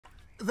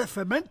The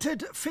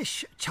fermented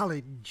fish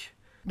challenge.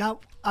 Now,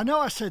 I know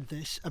I said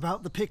this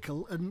about the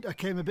pickle and I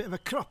came a bit of a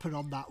cropper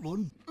on that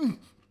one.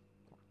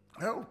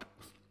 Help.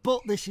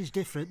 But this is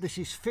different. This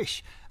is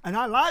fish. And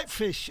I like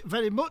fish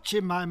very much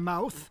in my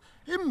mouth.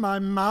 In my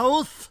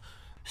mouth.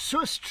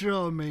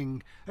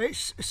 Surströmming.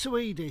 It's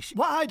Swedish.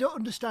 What I don't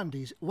understand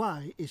is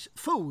why is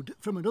food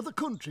from another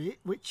country,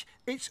 which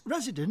its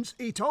residents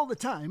eat all the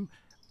time,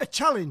 a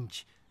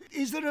challenge?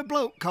 Is there a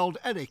bloke called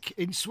Eric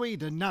in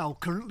Sweden now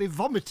currently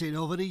vomiting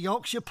over the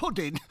Yorkshire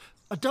pudding?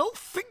 I don't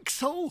think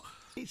so.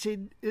 It's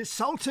in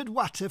salted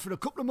water for a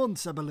couple of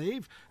months, I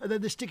believe, and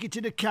then they stick it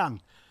in a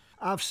can.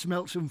 I've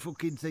smelt some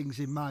fucking things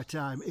in my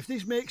time. If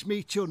this makes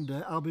me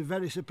chunder, I'll be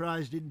very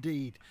surprised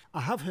indeed.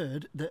 I have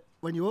heard that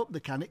when you open the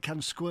can, it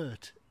can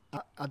squirt.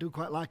 I do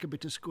quite like a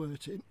bit of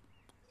squirting.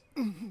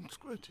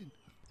 Squirting.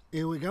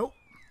 Here we go.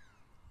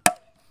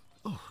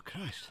 Oh,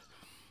 Christ.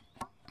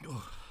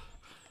 Oh.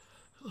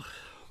 Oh.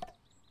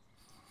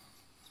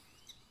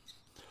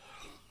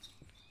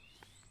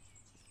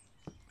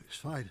 It's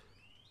fine.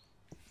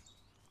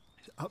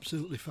 It's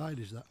absolutely fine,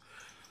 is that?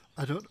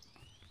 I don't...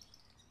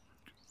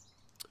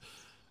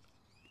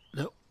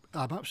 No,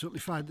 I'm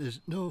absolutely fine.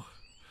 There's no...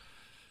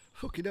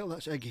 Fucking hell,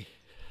 that's eggy.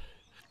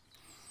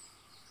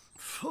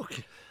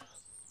 Fucking...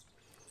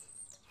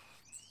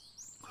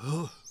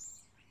 Oh.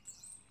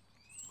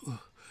 Oh.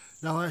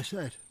 Now I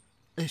said,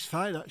 it's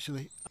fine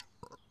actually.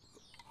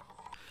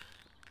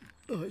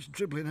 Oh, it's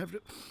dribbling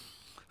everywhere.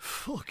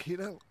 Fucking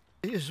hell.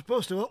 You're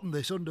supposed to open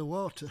this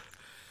underwater.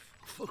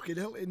 Fucking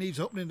hell, it needs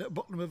opening at the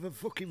bottom of a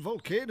fucking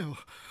volcano.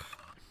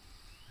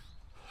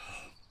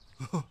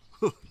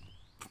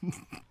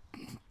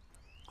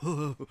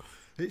 Oh,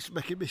 it's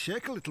making me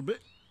shake a little bit.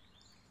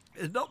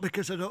 It's not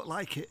because I don't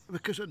like it,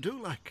 because I do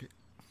like it.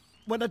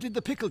 When I did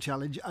the pickle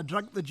challenge, I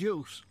drank the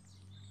juice.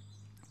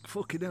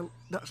 Fucking hell,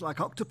 that's like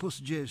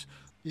octopus jizz.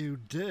 You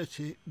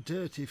dirty,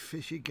 dirty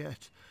fish you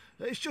get.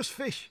 It's just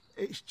fish.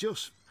 It's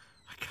just...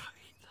 I can't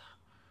eat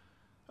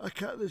that. I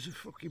can't... There's a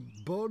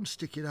fucking bone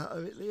sticking out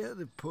of it there,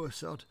 the poor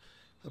sod.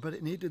 I bet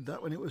it needed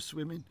that when it was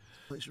swimming.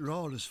 It's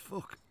raw as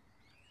fuck.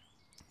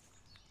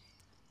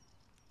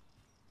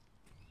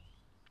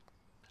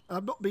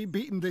 I've not been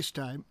beaten this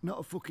time. Not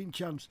a fucking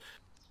chance.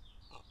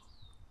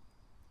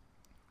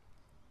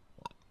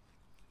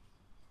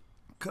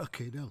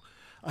 Fucking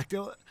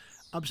hell.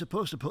 I'm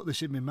supposed to put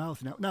this in my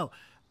mouth now. Now,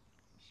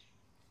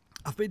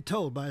 I've been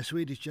told by a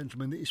Swedish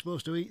gentleman that you're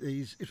supposed to eat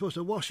these. You're supposed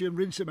to wash them,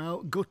 rinse them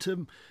out, gut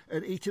them,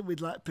 and eat them with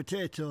like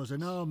potatoes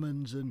and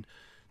almonds. And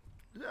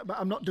but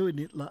I'm not doing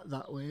it like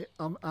that way.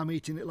 I'm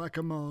eating it like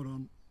a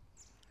moron.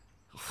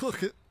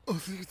 Fuck it.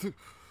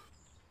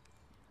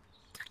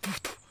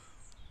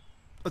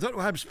 I don't know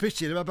why I'm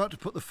spitting. I'm about to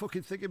put the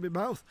fucking thing in my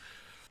mouth.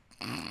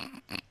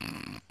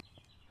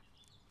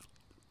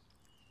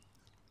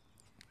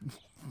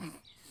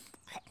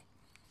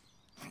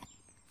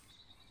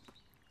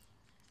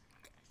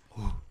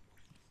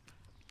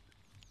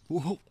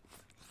 Whoa.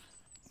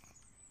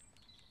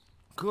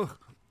 God.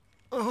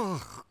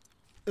 Oh,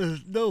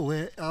 there's no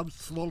way I'm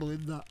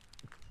swallowing that.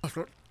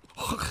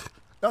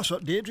 That's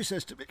what Deirdre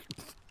says to me.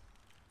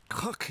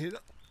 Fucking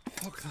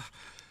fuck that.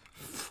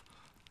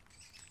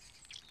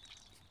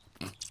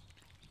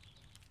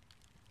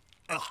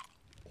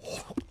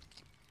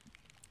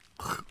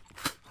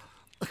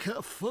 I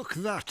can't fuck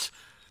that.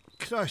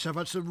 Christ, I've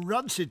had some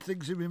rancid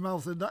things in my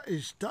mouth and that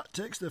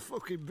takes the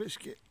fucking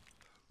biscuit.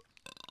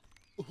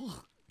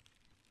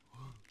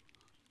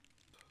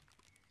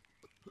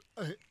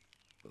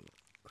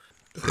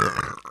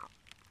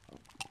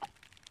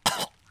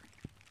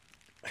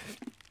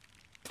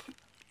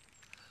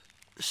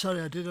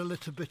 Sorry, I did a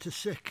little bit of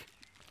sick.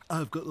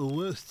 I've got the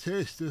worst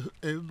taste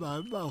in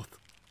my mouth.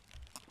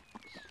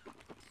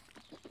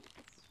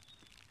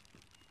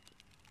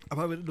 I'm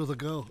having another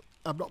go.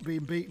 I'm not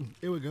being beaten.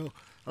 Here we go.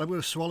 I'm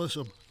going to swallow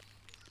some.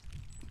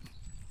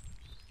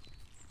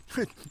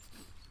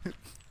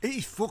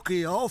 It's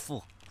fucking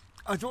awful.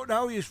 I don't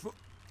know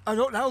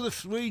how the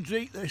Swedes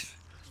eat this.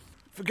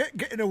 Forget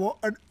getting a award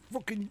and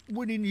fucking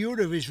winning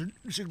Eurovision.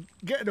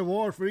 Getting an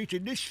award for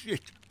eating this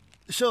shit.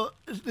 So,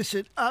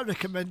 listen, I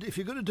recommend if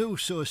you're going to do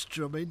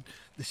surströmming,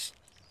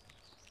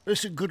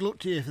 listen, good luck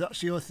to you if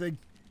that's your thing.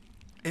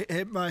 It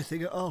ain't my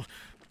thing at all.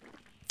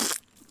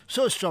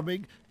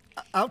 Surströmming,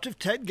 out of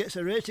 10, gets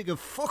a rating of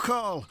fuck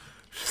all.